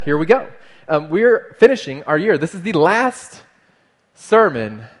Here we go. We're finishing our year. This is the last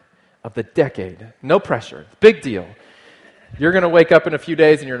sermon of the decade. No pressure. Big deal. You're going to wake up in a few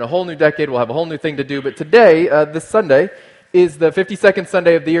days and you're in a whole new decade. We'll have a whole new thing to do. But today, this Sunday, is the 52nd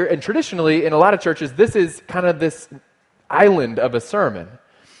Sunday of the year. And traditionally, in a lot of churches, this is kind of this island of a sermon.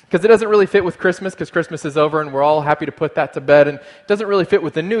 Because it doesn't really fit with Christmas, because Christmas is over and we're all happy to put that to bed. And it doesn't really fit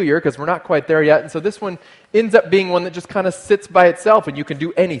with the new year, because we're not quite there yet. And so this one ends up being one that just kind of sits by itself and you can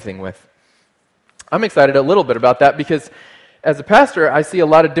do anything with. I'm excited a little bit about that because as a pastor, I see a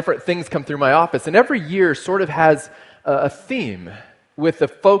lot of different things come through my office. And every year sort of has a theme with the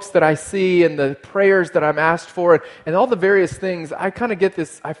folks that I see and the prayers that I'm asked for and all the various things. I kind of get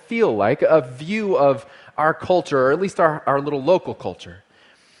this, I feel like, a view of our culture, or at least our little local culture.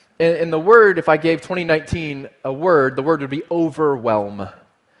 And the word, if I gave 2019 a word, the word would be overwhelm.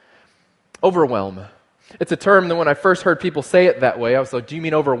 Overwhelm. It's a term that when I first heard people say it that way, I was like, do you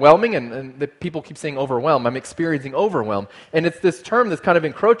mean overwhelming? And the people keep saying overwhelm. I'm experiencing overwhelm. And it's this term that's kind of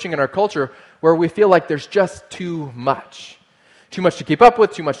encroaching in our culture where we feel like there's just too much. Too much to keep up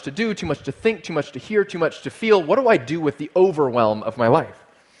with, too much to do, too much to think, too much to hear, too much to feel. What do I do with the overwhelm of my life?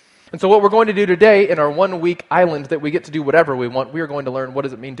 And so what we're going to do today in our 1 week island that we get to do whatever we want, we are going to learn what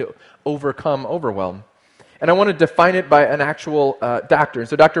does it mean to overcome overwhelm. And I want to define it by an actual doctor. And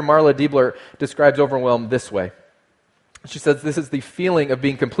so Dr. Marla Diebler describes overwhelm this way. She says this is the feeling of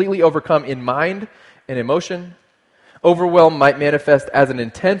being completely overcome in mind and emotion. Overwhelm might manifest as an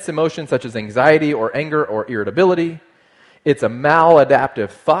intense emotion such as anxiety or anger or irritability. It's a maladaptive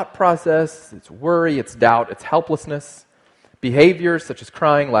thought process. It's worry, it's doubt, it's helplessness. Behaviors such as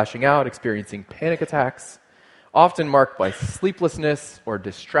crying, lashing out, experiencing panic attacks, often marked by sleeplessness or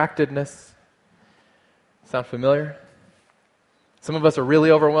distractedness. Sound familiar? Some of us are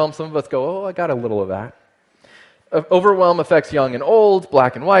really overwhelmed. Some of us go, I got a little of that. Overwhelm affects young and old,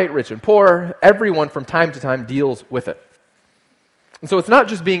 black and white, rich and poor. Everyone from time to time deals with it. And so it's not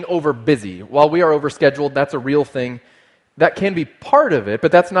just being over busy. While we are overscheduled, that's a real thing. That can be part of it,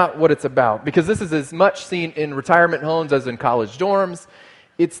 but that's not what it's about. Because this is as much seen in retirement homes as in college dorms.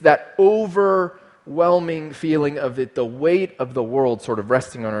 It's that overwhelming feeling of it, the weight of the world sort of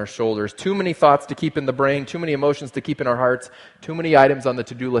resting on our shoulders. Too many thoughts to keep in the brain, too many emotions to keep in our hearts, too many items on the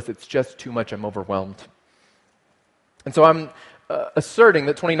to-do list. It's just too much. I'm overwhelmed. And so I'm asserting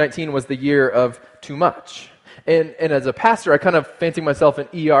that 2019 was the year of too much. And as a pastor, I kind of fancy myself an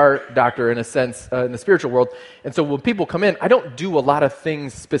ER doctor in a sense in the spiritual world. And so when people come in, I don't do a lot of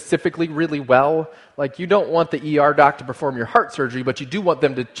things specifically really well. Like you don't want the ER doc to perform your heart surgery, but you do want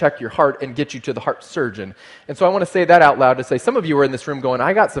them to check your heart and get you to the heart surgeon. And so I want to say that out loud to say some of you are in this room going,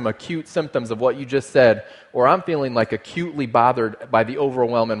 I got some acute symptoms of what you just said, or I'm feeling like acutely bothered by the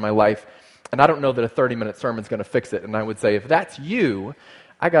overwhelm in my life. And I don't know that a 30-minute sermon is going to fix it. And I would say, if that's you,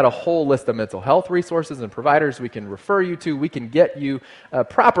 I got a whole list of mental health resources and providers we can refer you to. We can get you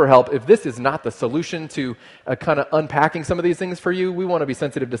proper help. If this is not the solution to kind of unpacking some of these things for you, we want to be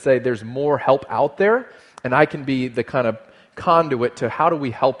sensitive to say there's more help out there, and I can be the kind of conduit to how do we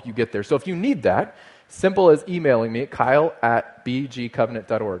help you get there. So if you need that, simple as emailing me at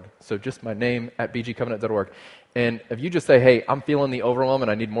kyle@bgcovenant.org. So just my name at bgcovenant.org. And if you just say, hey, I'm feeling the overwhelm and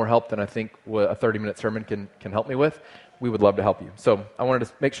I need more help than I think a 30-minute sermon can help me with, we would love to help you. So I wanted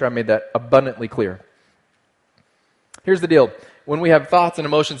to make sure I made that abundantly clear. Here's the deal. When we have thoughts and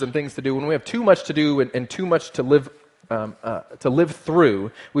emotions and things to do, when we have too much to do and too much to live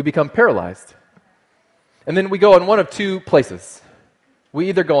through, we become paralyzed. And then we go in one of two places. We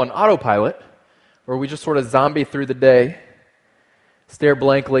either go on autopilot, where we just sort of zombie through the day, stare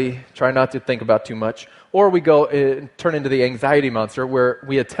blankly, try not to think about too much, or we go turn into the anxiety monster where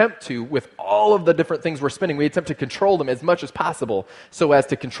we attempt to, with all of the different things we're spinning, we attempt to control them as much as possible so as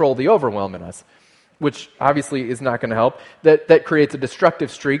to control the overwhelm in us, which obviously is not going to help. That creates a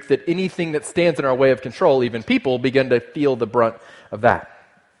destructive streak that anything that stands in our way of control, even people, begin to feel the brunt of that.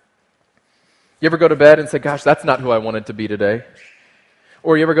 You ever go to bed and say, gosh, that's not who I wanted to be today?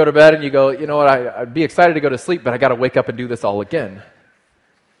 Or you ever go to bed and you go, you know what, I'd be excited to go to sleep, but I got to wake up and do this all again.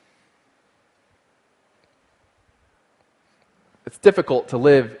 It's difficult to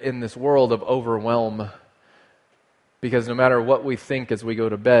live in this world of overwhelm because no matter what we think as we go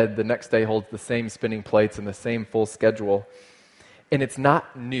to bed, the next day holds the same spinning plates and the same full schedule. And it's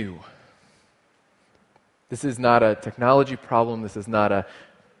not new. This is not a technology problem. This is not a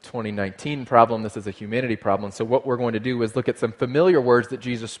 2019 problem. This is a humanity problem. So what we're going to do is look at some familiar words that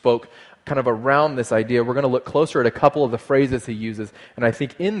Jesus spoke kind of around this idea. We're going to look closer at a couple of the phrases he uses. And I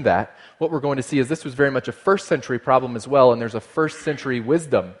think in that, what we're going to see is this was very much a first century problem as well. And there's a first century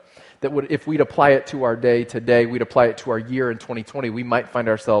wisdom that would, if we'd apply it to our day today, we'd apply it to our year in 2020, we might find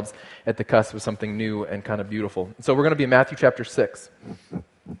ourselves at the cusp of something new and kind of beautiful. So we're going to be in Matthew chapter 6.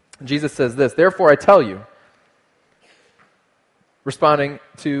 Jesus says this, "Therefore I tell you," responding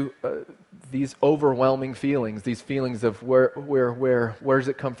to these overwhelming feelings, these feelings of where does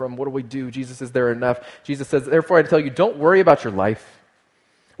it come from? What do we do? Jesus, is there enough? Jesus says, "Therefore I tell you, don't worry about your life,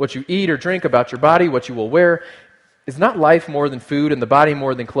 what you eat or drink, about your body, what you will wear. Is not life more than food and the body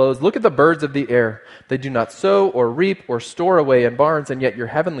more than clothes? Look at the birds of the air. They do not sow or reap or store away in barns, and yet your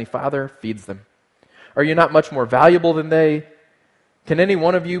heavenly Father feeds them. Are you not much more valuable than they? Can any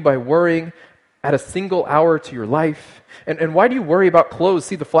one of you, by worrying, add a single hour to your life? And why do you worry about clothes?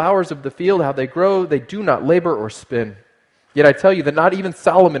 See the flowers of the field, how they grow. They do not labor or spin. Yet I tell you that not even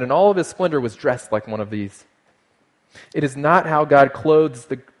Solomon in all of his splendor was dressed like one of these. It is not how God clothes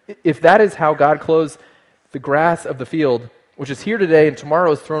if that is how God clothes the grass of the field, which is here today and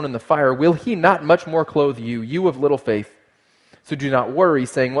tomorrow is thrown in the fire, will he not much more clothe you, you of little faith? So do not worry,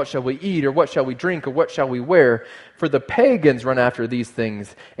 saying, what shall we eat, or what shall we drink, or what shall we wear? For the pagans run after these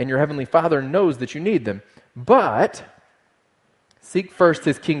things, and your heavenly Father knows that you need them. But seek first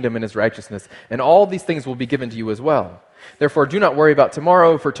his kingdom and his righteousness, and all these things will be given to you as well. Therefore do not worry about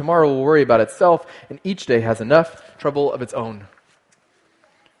tomorrow, for tomorrow will worry about itself, and each day has enough trouble of its own.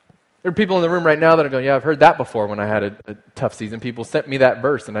 There are people in the room right now that are going, yeah, I've heard that before when I had a tough season. People sent me that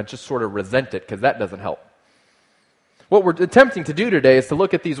verse, and I just sort of resent it because that doesn't help. What we're attempting to do today is to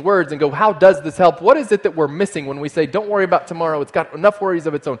look at these words and go, how does this help? What is it that we're missing when we say, don't worry about tomorrow, it's got enough worries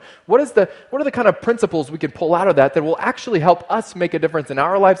of its own? What are the kind of principles we can pull out of that will actually help us make a difference in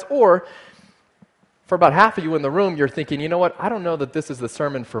our lives? Or, for about half of you in the room, you're thinking, you know what, I don't know that this is the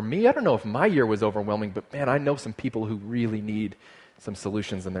sermon for me. I don't know if my year was overwhelming, but man, I know some people who really need some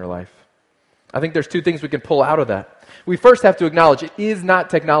solutions in their life. I think there's two things we can pull out of that. We first have to acknowledge it is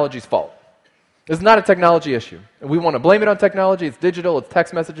not technology's fault. It's not a technology issue. And we want to blame it on technology. It's digital, it's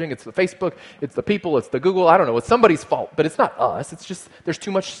text messaging, it's the Facebook, it's the people, it's the Google. I don't know. It's somebody's fault, but it's not us. It's just there's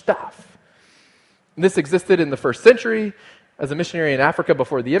too much stuff. And this existed in the first century. As a missionary in Africa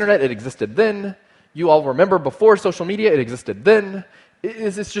before the internet, it existed then. You all remember before social media, it existed then.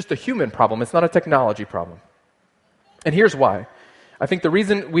 It's just a human problem. It's not a technology problem. And here's why. I think the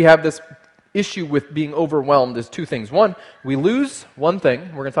reason we have this issue with being overwhelmed is two things. One, we lose one thing.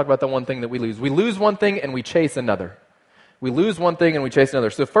 We're going to talk about the one thing that we lose. We lose one thing and we chase another. We lose one thing and we chase another.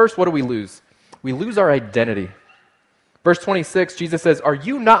 So first, what do we lose? We lose our identity. Verse 26, Jesus says, are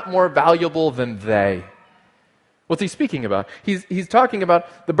you not more valuable than they? What's he speaking about? He's talking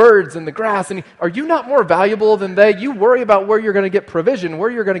about the birds and the grass. And are you not more valuable than they? You worry about where you're going to get provision,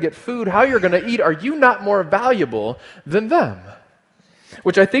 where you're going to get food, how you're going to eat. Are you not more valuable than them?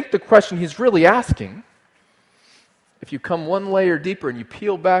 Which I think the question he's really asking, if you come one layer deeper and you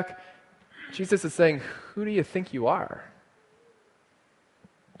peel back, Jesus is saying, who do you think you are?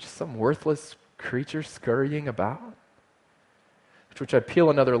 Just some worthless creature scurrying about? Which I'd peel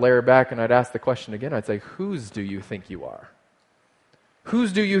another layer back and I'd ask the question again. I'd say, whose do you think you are?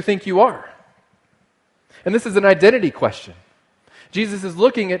 Whose do you think you are? And this is an identity question. Jesus is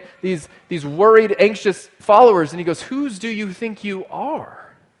looking at these worried, anxious followers, and he goes, whose do you think you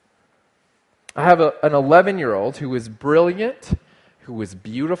are? I have an 11-year-old who is brilliant, who is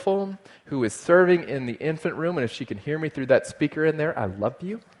beautiful, who is serving in the infant room, and if she can hear me through that speaker in there, I love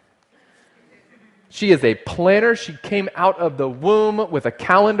you. She is a planner. She came out of the womb with a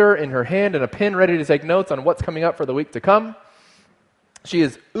calendar in her hand and a pen ready to take notes on what's coming up for the week to come. She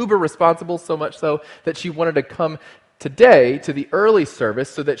is uber responsible, so much so that she wanted to come today to the early service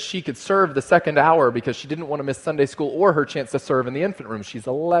so that she could serve the second hour because she didn't want to miss Sunday school or her chance to serve in the infant room. She's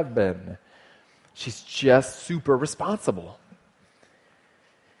 11. She's just super responsible.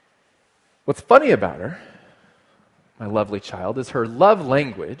 What's funny about her, my lovely child, is her love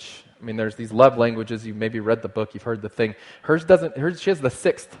language. I mean, there's these love languages. You've maybe read the book. You've heard the thing. She has the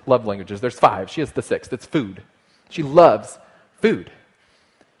 6th love languages. There's 5. She has the 6th. It's food. She loves food.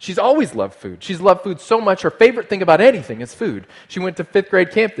 She's always loved food. She's loved food so much, her favorite thing about anything is food. She went to 5th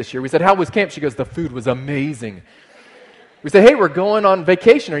grade camp this year. We said, how was camp? She goes, the food was amazing. We said, hey, we're going on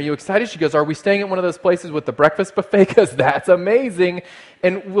vacation. Are you excited? She goes, are we staying at one of those places with the breakfast buffet? Because that's amazing.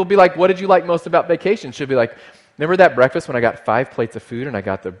 And we'll be like, what did you like most about vacation? She'll be like, remember that breakfast when I got 5 plates of food and I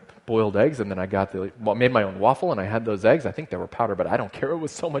got the boiled eggs and then I made my own waffle and I had those eggs. I think they were powder, but I don't care. It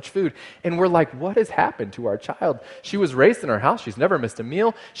was so much food. And we're like, what has happened to our child? She was raised in our house. She's never missed a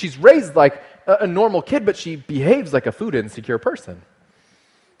meal. She's raised like a normal kid, but she behaves like a food insecure person.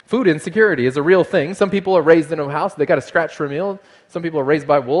 Food insecurity is a real thing. Some people are raised in a house, they got to scratch for a meal. Some people are raised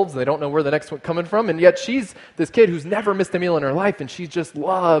by wolves, and they don't know where the next one's coming from. And yet she's this kid who's never missed a meal in her life, and she just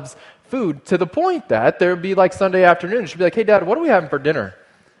loves food to the point that there'd be like Sunday afternoon. She'd be like, hey, Dad, what are we having for dinner?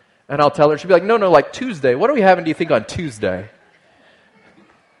 And I'll tell her, she'd be like, no, like Tuesday. What are we having, do you think, on Tuesday?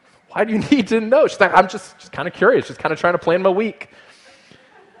 Why do you need to know? She's like, I'm just kind of curious, just kind of trying to plan my week.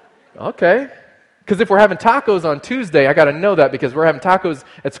 Okay. Because if we're having tacos on Tuesday, I got to know that because we're having tacos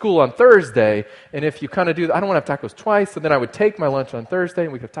at school on Thursday. And if you kind of do that, I don't want to have tacos twice. So then I would take my lunch on Thursday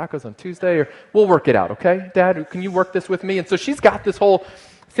and we could have tacos on Tuesday. Or we'll work it out, okay? Dad, can you work this with me? And so she's got this whole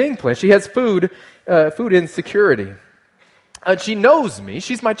thing planned. She has food insecurity. She knows me.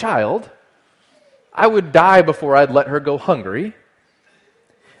 She's my child. I would die before I'd let her go hungry.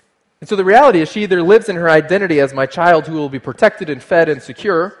 And so the reality is she either lives in her identity as my child who will be protected and fed and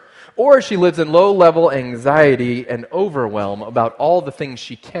secure, or she lives in low-level anxiety and overwhelm about all the things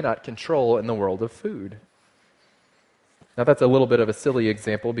she cannot control in the world of food. Now, that's a little bit of a silly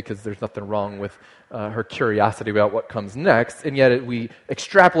example because there's nothing wrong with her curiosity about what comes next, and yet we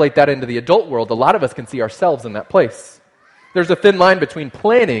extrapolate that into the adult world. A lot of us can see ourselves in that place. There's a thin line between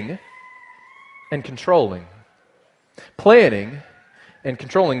planning and controlling. Planning and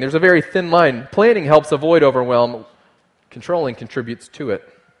controlling. There's a very thin line. Planning helps avoid overwhelm. Controlling contributes to it.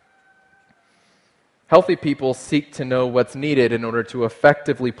 Healthy people seek to know what's needed in order to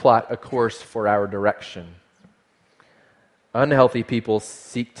effectively plot a course for our direction. Unhealthy people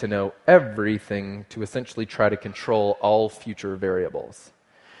seek to know everything to essentially try to control all future variables.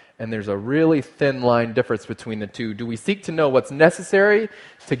 And there's a really thin line difference between the two. Do we seek to know what's necessary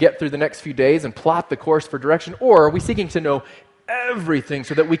to get through the next few days and plot the course for direction, or are we seeking to know everything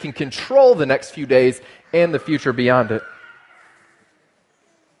so that we can control the next few days and the future beyond it?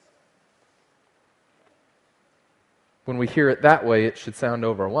 When we hear it that way, it should sound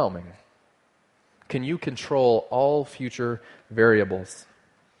overwhelming. Can you control all future variables?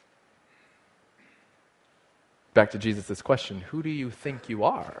 Back to Jesus' question, who do you think you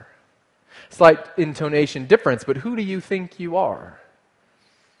are? Slight intonation difference, but who do you think you are?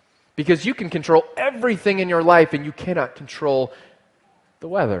 Because you can control everything in your life and you cannot control the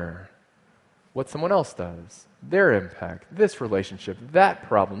weather, what someone else does, their impact, this relationship, that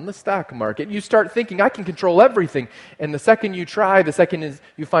problem, the stock market. You start thinking, I can control everything. And the second you try, the second is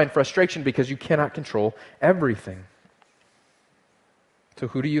you find frustration because you cannot control everything. So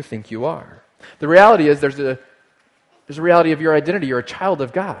who do you think you are? The reality is there's a reality of your identity. You're a child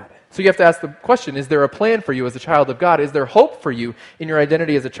of God. So you have to ask the question, is there a plan for you as a child of God? Is there hope for you in your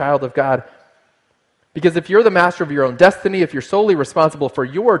identity as a child of God? Because if you're the master of your own destiny, if you're solely responsible for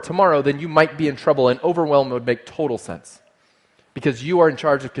your tomorrow, then you might be in trouble, and overwhelm would make total sense. Because you are in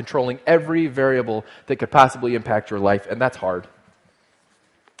charge of controlling every variable that could possibly impact your life, and that's hard.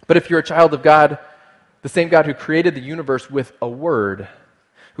 But if you're a child of God, the same God who created the universe with a word,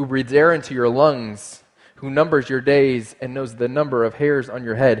 who breathes air into your lungs, who numbers your days and knows the number of hairs on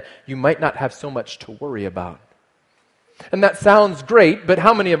your head, you might not have so much to worry about. And that sounds great, but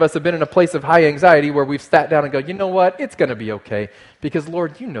how many of us have been in a place of high anxiety where we've sat down and go, you know what, it's going to be okay, because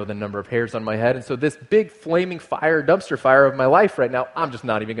Lord, you know the number of hairs on my head, and so this big flaming fire, dumpster fire of my life right now, I'm just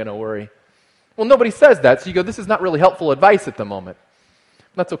not even going to worry. Well, nobody says that, so you go, this is not really helpful advice at the moment.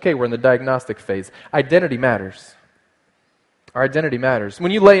 That's okay, we're in the diagnostic phase. Identity matters. Our identity matters.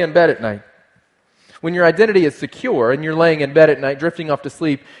 When you lay in bed at night, when your identity is secure and you're laying in bed at night drifting off to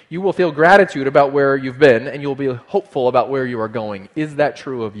sleep, you will feel gratitude about where you've been and you'll be hopeful about where you are going. Is that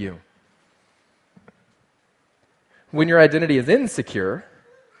true of you? When your identity is insecure,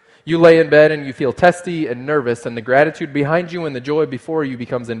 you lay in bed and you feel testy and nervous, and the gratitude behind you and the joy before you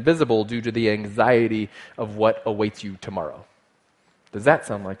becomes invisible due to the anxiety of what awaits you tomorrow. Does that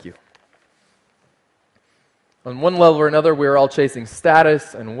sound like you? On one level or another, we're all chasing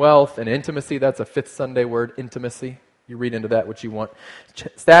status and wealth and intimacy. That's a Fifth Sunday word, intimacy. You read into that what you want.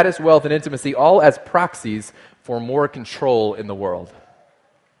 Status, wealth, and intimacy, all as proxies for more control in the world.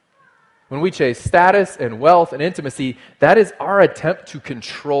 When we chase status and wealth and intimacy, that is our attempt to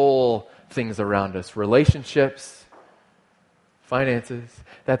control things around us. Relationships, finances,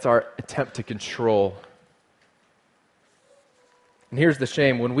 that's our attempt to control. And here's the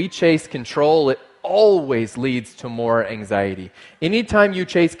shame. When we chase control, it always leads to more anxiety. Anytime you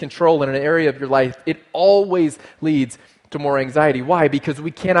chase control in an area of your life, it always leads to more anxiety. Why? Because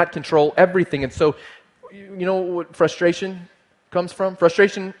we cannot control everything. And so, you know what frustration comes from?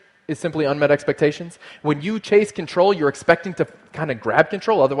 Frustration is simply unmet expectations. When you chase control, you're expecting to kind of grab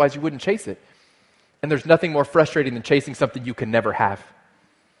control, otherwise you wouldn't chase it. And there's nothing more frustrating than chasing something you can never have.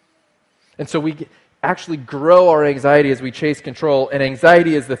 And so actually grow our anxiety as we chase control, and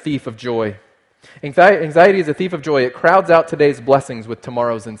anxiety is the thief of joy. Anxiety is a thief of joy. It crowds out today's blessings with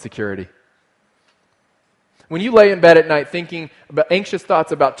tomorrow's insecurity. When you lay in bed at night thinking about anxious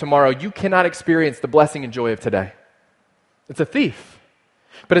thoughts about tomorrow, you cannot experience the blessing and joy of today. It's a thief,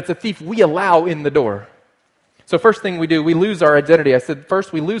 but it's a thief we allow in the door. So first thing we do, we lose our identity. I said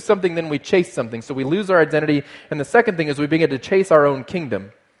first we lose something, then we chase something. So we lose our identity, and the second thing is we begin to chase our own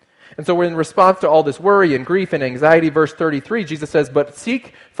kingdom. And so we're in response to all this worry and grief and anxiety. Verse 33, Jesus says, "But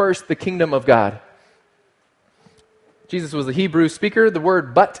seek first the kingdom of God." Jesus was a Hebrew speaker. The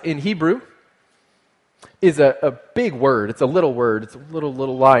word "but" in Hebrew is a big word. It's a little word. It's a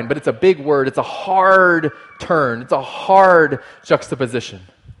little line, but it's a big word. It's a hard turn. It's a hard juxtaposition.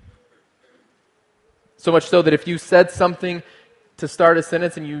 So much so that if you said something to start a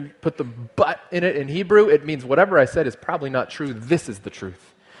sentence and you put the "but" in it in Hebrew, it means whatever I said is probably not true. This is the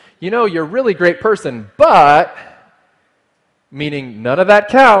truth. You know, you're a really great person, but, meaning none of that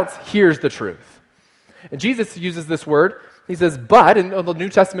counts, here's the truth. And Jesus uses this word. He says, "but," and the New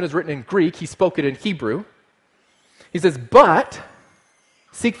Testament is written in Greek. He spoke it in Hebrew. He says, "But,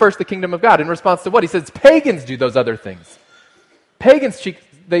 seek first the kingdom of God." In response to what? He says, pagans do those other things. Pagans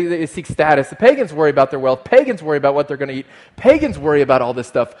they seek status. The pagans worry about their wealth. Pagans worry about what they're going to eat. Pagans worry about all this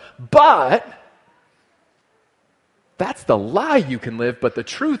stuff. But that's the lie you can live, but the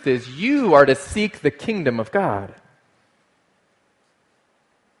truth is you are to seek the kingdom of God.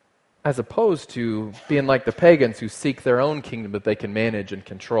 As opposed to being like the pagans who seek their own kingdom that they can manage and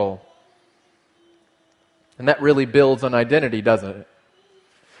control. And that really builds on identity, doesn't it?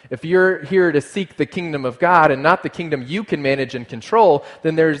 If you're here to seek the kingdom of God and not the kingdom you can manage and control,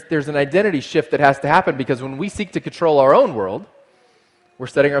 then there's an identity shift that has to happen, because when we seek to control our own world, we're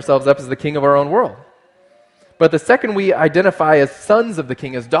setting ourselves up as the king of our own world. But the second we identify as sons of the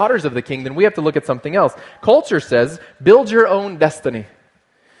king, as daughters of the king, then we have to look at something else. Culture says, build your own destiny.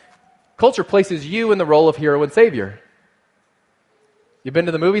 Culture places you in the role of hero and savior. You been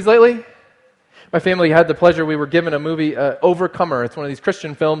to the movies lately? My family had the pleasure, we were given a movie, Overcomer. It's one of these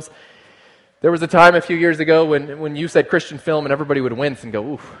Christian films. There was a time a few years ago when you said Christian film and everybody would wince and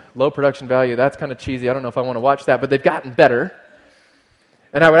go, oof, low production value, that's kind of cheesy, I don't know if I want to watch that, but they've gotten better.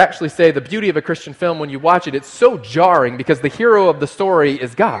 And I would actually say the beauty of a Christian film, when you watch it, it's so jarring because the hero of the story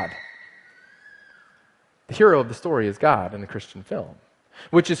is God. The hero of the story is God in the Christian film,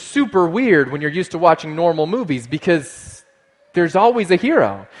 which is super weird when you're used to watching normal movies because there's always a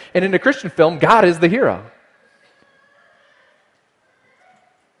hero. And in a Christian film, God is the hero.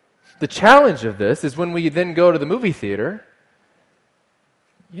 The challenge of this is when we then go to the movie theater,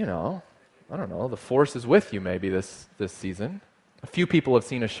 I don't know, the force is with you maybe this season. A few people have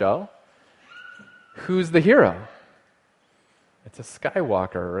seen a show. Who's the hero? It's a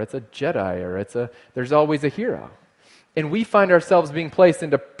Skywalker, or it's a Jedi, or there's always a hero. And we find ourselves being placed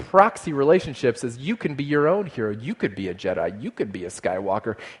into proxy relationships as you can be your own hero. You could be a Jedi. You could be a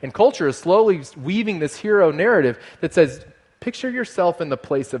Skywalker. And culture is slowly weaving this hero narrative that says, picture yourself in the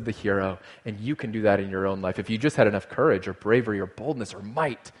place of the hero, and you can do that in your own life if you just had enough courage or bravery or boldness or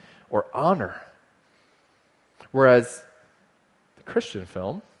might or honor. Whereas the Christian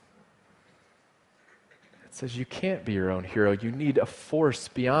film, it says you can't be your own hero. You need a force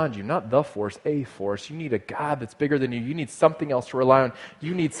beyond you, not the force, a force. You need a God that's bigger than you. You need something else to rely on.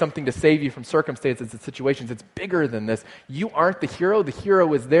 You need something to save you from circumstances and situations. It's bigger than this. You aren't the hero. The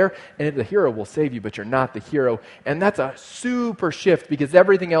hero is there, and the hero will save you, but you're not the hero. And that's a super shift because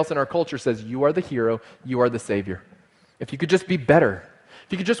everything else in our culture says you are the hero, you are the savior. If you could just be better,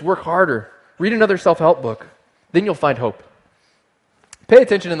 if you could just work harder, read another self-help book, then you'll find hope. Pay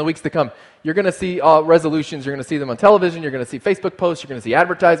attention in the weeks to come. You're going to see resolutions. You're going to see them on television. You're going to see Facebook posts. You're going to see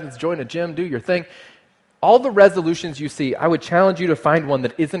advertisements. Join a gym. Do your thing. All the resolutions you see, I would challenge you to find one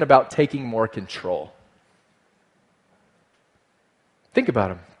that isn't about taking more control. Think about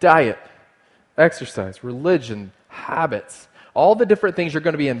them. Diet, exercise, religion, habits. All the different things you're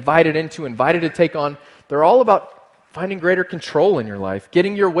going to be invited into, invited to take on, they're all about finding greater control in your life,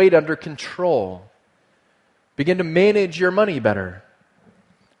 getting your weight under control. Begin to manage your money better.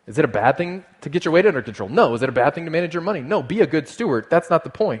 Is it a bad thing to get your weight under control? No. Is it a bad thing to manage your money? No. Be a good steward. That's not the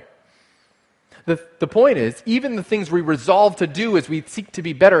point. The point is, even the things we resolve to do as we seek to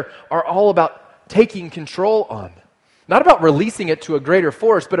be better are all about taking control on. Not about releasing it to a greater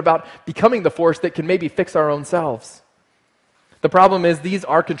force, but about becoming the force that can maybe fix our own selves. The problem is these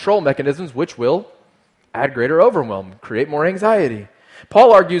are control mechanisms which will add greater overwhelm, create more anxiety.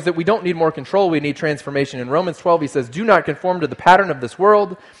 Paul argues that we don't need more control, we need transformation. In Romans 12, he says, do not conform to the pattern of this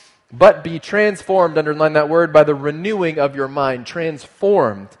world, But be transformed, underline that word, by the renewing of your mind.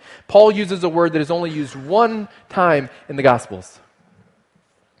 Transformed. Paul uses a word that is only used one time in the Gospels.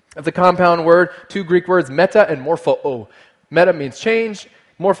 It's a compound word, two Greek words, meta and morpho. Meta means change.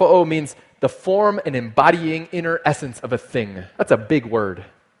 Morpho means the form and embodying inner essence of a thing. That's a big word.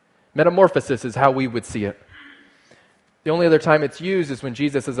 Metamorphosis is how we would see it. The only other time it's used is when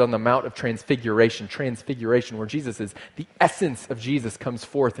Jesus is on the Mount of Transfiguration, where the essence of Jesus comes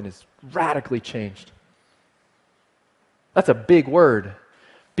forth and is radically changed. That's a big word.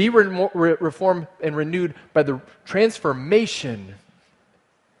 Be reformed and renewed by the transformation,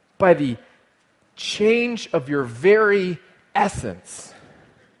 by the change of your very essence.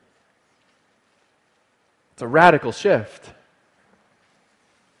 It's a radical shift.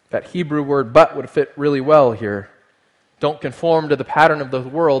 That Hebrew word but would fit really well here. Don't conform to the pattern of the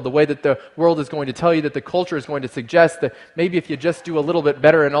world, the way that the world is going to tell you, that the culture is going to suggest that maybe if you just do a little bit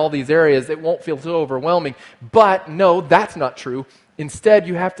better in all these areas, it won't feel so overwhelming. But no, that's not true. Instead,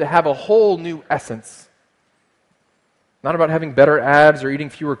 you have to have a whole new essence. Not about having better abs or eating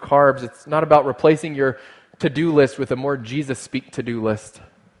fewer carbs. It's not about replacing your to-do list with a more Jesus-speak to-do list.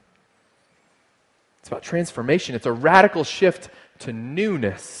 It's about transformation. It's a radical shift to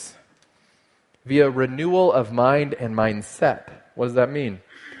newness via renewal of mind and mindset. What does that mean?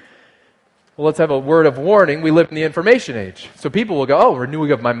 Well, let's have a word of warning. We live in the information age. So people will go, oh,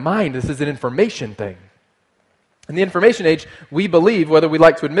 renewing of my mind, this is an information thing. In the information age, we believe, whether we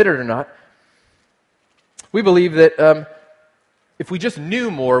like to admit it or not, we believe that if we just knew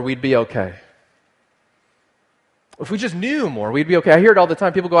more, we'd be okay. If we just knew more, we'd be okay. I hear it all the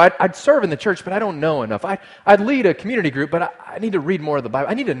time. People go, I'd serve in the church, but I don't know enough. I'd lead a community group, but I need to read more of the Bible.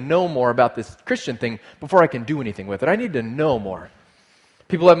 I need to know more about this Christian thing before I can do anything with it. I need to know more.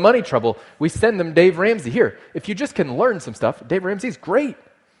 People have money trouble. We send them Dave Ramsey. Here, if you just can learn some stuff, Dave Ramsey's great.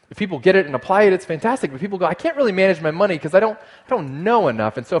 If people get it and apply it, it's fantastic. But people go, I can't really manage my money because I don't know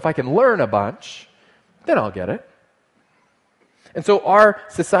enough. And so if I can learn a bunch, then I'll get it. And so our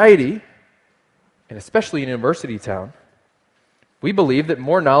society, and especially in university town, we believe that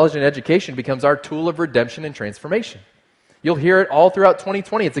more knowledge and education becomes our tool of redemption and transformation. You'll hear it all throughout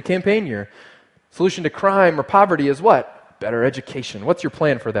 2020. It's a campaign year. Solution to crime or poverty is what? Better education. What's your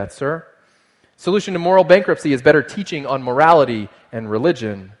plan for that, sir? Solution to moral bankruptcy is better teaching on morality and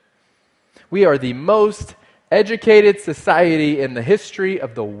religion. We are the most educated society in the history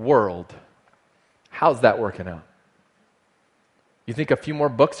of the world. How's that working out? You think a few more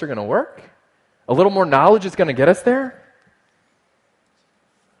books are going to work? A little more knowledge is going to get us there?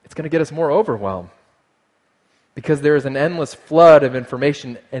 It's going to get us more overwhelmed. Because there is an endless flood of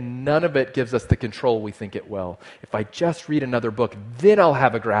information and none of it gives us the control we think it will. If I just read another book, then I'll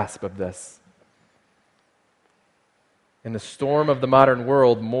have a grasp of this. In the storm of the modern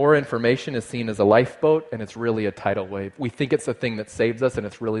world, more information is seen as a lifeboat and it's really a tidal wave. We think it's the thing that saves us and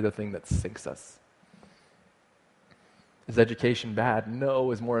it's really the thing that sinks us. Is education bad?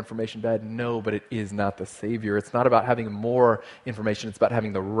 No. Is more information bad? No, but it is not the Savior. It's not about having more information. It's about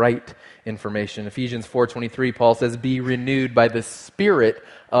having the right information. Ephesians 4:23, Paul says, be renewed by the spirit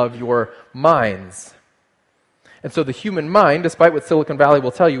of your minds. And so the human mind, despite what Silicon Valley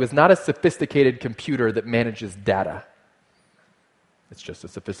will tell you, is not a sophisticated computer that manages data. It's just a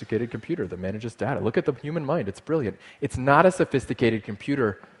sophisticated computer that manages data. Look at the human mind. It's brilliant. It's not a sophisticated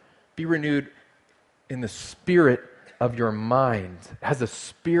computer. Be renewed in the spirit of your mind. It has a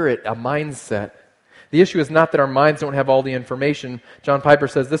spirit, a mindset. The issue is not that our minds don't have all the information. John Piper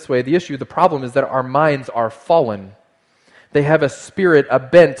says this way, the problem is that our minds are fallen. They have a spirit, a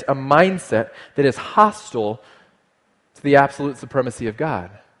bent, a mindset that is hostile to the absolute supremacy of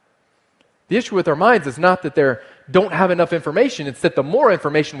God. The issue with our minds is not that they don't have enough information. It's that the more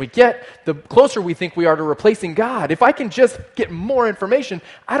information we get, the closer we think we are to replacing God. If I can just get more information,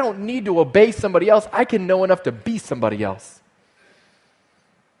 I don't need to obey somebody else. I can know enough to be somebody else.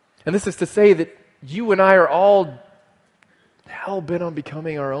 And this is to say that you and I are all hell-bent on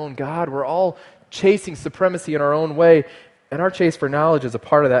becoming our own God. We're all chasing supremacy in our own way, and our chase for knowledge is a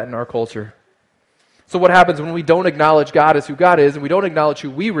part of that in our culture. So what happens when we don't acknowledge God as who God is, and we don't acknowledge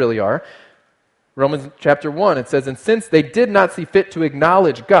who we really are? Romans chapter 1, it says, and since they did not see fit to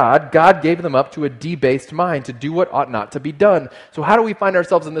acknowledge God, God gave them up to a debased mind to do what ought not to be done. So how do we find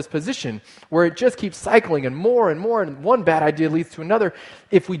ourselves in this position where it just keeps cycling and more, and one bad idea leads to another?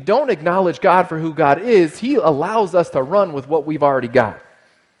 If we don't acknowledge God for who God is, He allows us to run with what we've already got,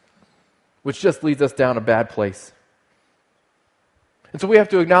 which just leads us down a bad place. And so we have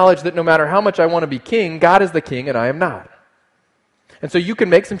to acknowledge that no matter how much I want to be king, God is the king and I am not. And so you can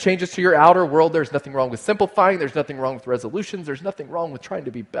make some changes to your outer world. There's nothing wrong with simplifying. There's nothing wrong with resolutions. There's nothing wrong with trying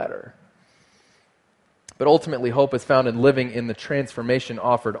to be better. But ultimately, hope is found in living in the transformation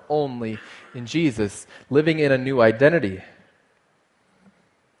offered only in Jesus, living in a new identity.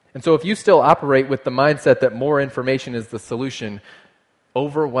 And so if you still operate with the mindset that more information is the solution,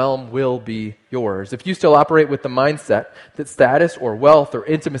 overwhelm will be yours. If you still operate with the mindset that status or wealth or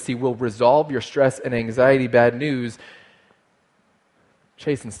intimacy will resolve your stress and anxiety, bad news,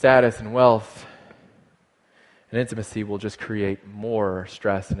 chasing status and wealth and intimacy will just create more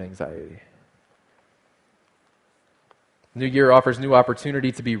stress and anxiety. New year offers new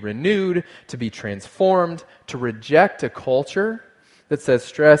opportunity to be renewed, to be transformed, to reject a culture that says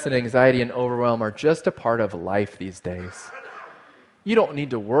stress and anxiety and overwhelm are just a part of life these days. You don't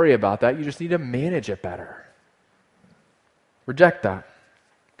need to worry about that. You just need to manage it better. Reject that.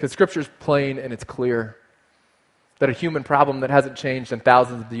 Because Scripture's plain and it's clear that a human problem that hasn't changed in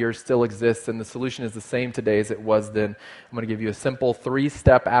thousands of years still exists, and the solution is the same today as it was then. I'm going to give you a simple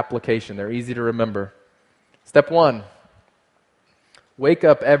 3-step application. They're easy to remember. Step 1. Wake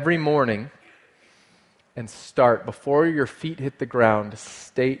up every morning and start, before your feet hit the ground,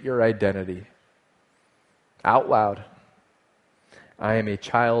 state your identity out loud. I am a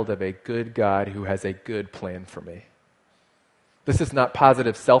child of a good God who has a good plan for me. This is not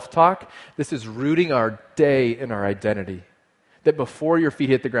positive self-talk. This is rooting our day in our identity. That before your feet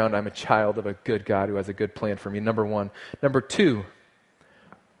hit the ground, I'm a child of a good God who has a good plan for me, number 1. Number 2,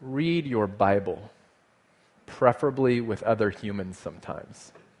 read your Bible, preferably with other humans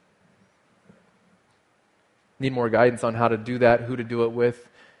sometimes. Need more guidance on how to do that, who to do it with?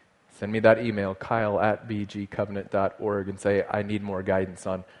 Send me that email, kyle@bgcovenant.org, and say, I need more guidance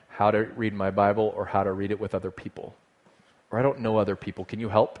on how to read my Bible or how to read it with other people. Or I don't know other people. Can you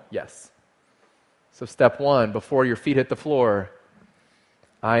help? Yes. So step 1, before your feet hit the floor,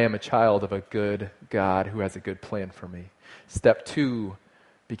 I am a child of a good God who has a good plan for me. Step 2,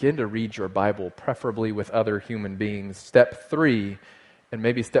 begin to read your Bible, preferably with other human beings. Step 3, and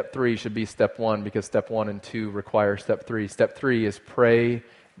maybe step 3 should be step 1 because step 1 and 2 require step 3. Step 3 is pray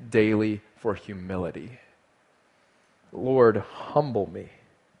daily for humility. Lord, humble me.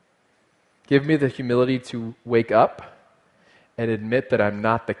 Give me the humility to wake up and admit that I'm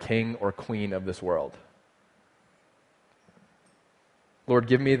not the king or queen of this world. Lord,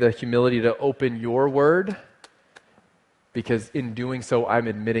 give me the humility to open your word, because in doing so, I'm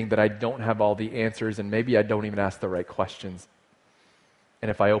admitting that I don't have all the answers and maybe I don't even ask the right questions.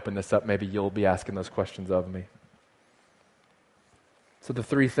 And if I open this up, maybe you'll be asking those questions of me. So the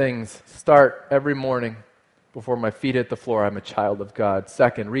 3 things: start every morning before my feet hit the floor, I'm a child of God.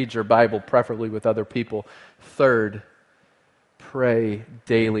 2nd, read your Bible, preferably with other people. 3rd, pray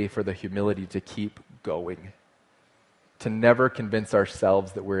daily for the humility to keep going, to never convince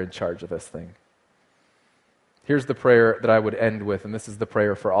ourselves that we're in charge of this thing. Here's the prayer that I would end with, and this is the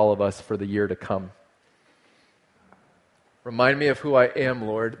prayer for all of us for the year to come. Remind me of who I am,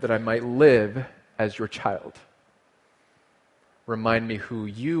 Lord, that I might live as your child. Remind me who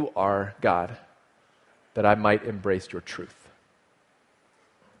you are, God, that I might embrace your truth.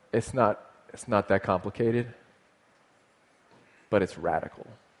 It's not that complicated, but it's radical.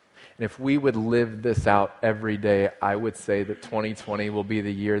 And if we would live this out every day, I would say that 2020 will be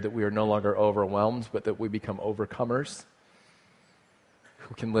the year that we are no longer overwhelmed, but that we become overcomers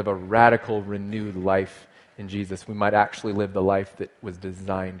who can live a radical, renewed life in Jesus. We might actually live the life that was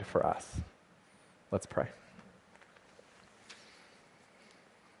designed for us. Let's pray.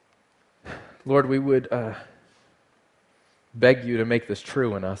 Lord, we would beg you to make this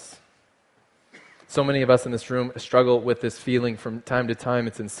true in us. So many of us in this room struggle with this feeling from time to time.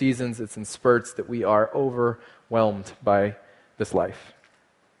 It's in seasons, it's in spurts, that we are overwhelmed by this life.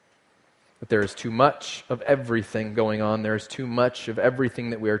 That there is too much of everything going on. There is too much of everything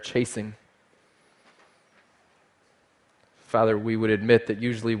that we are chasing. Father, we would admit that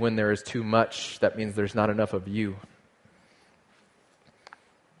usually when there is too much, that means there's not enough of you.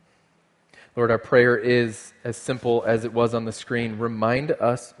 Lord, our prayer is as simple as it was on the screen. Remind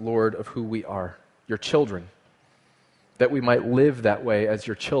us, Lord, of who we are, your children, that we might live that way as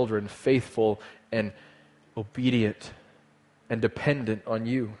your children, faithful and obedient and dependent on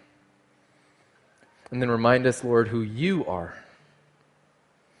you. And then remind us, Lord, who you are.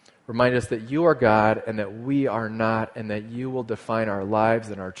 Remind us that you are God and that we are not, and that you will define our lives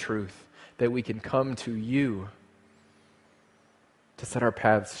and our truth, that we can come to you to set our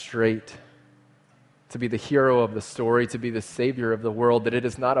paths straight, to be the hero of the story, to be the Savior of the world, that it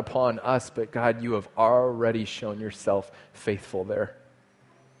is not upon us, but God, you have already shown yourself faithful there.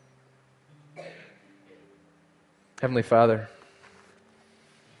 Heavenly Father,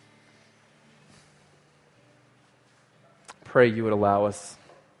 pray you would allow us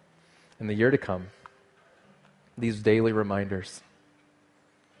in the year to come these daily reminders.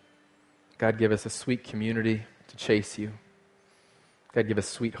 God, give us a sweet community to chase you. God, give us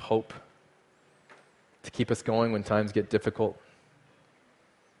sweet hope to keep us going when times get difficult.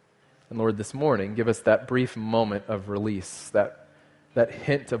 And Lord, this morning, give us that brief moment of release, that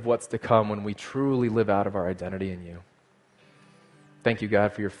hint of what's to come when we truly live out of our identity in you. Thank you,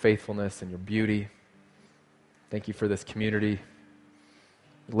 God, for your faithfulness and your beauty. Thank you for this community.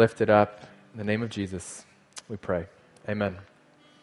 Lift it up. In the name of Jesus, we pray. Amen.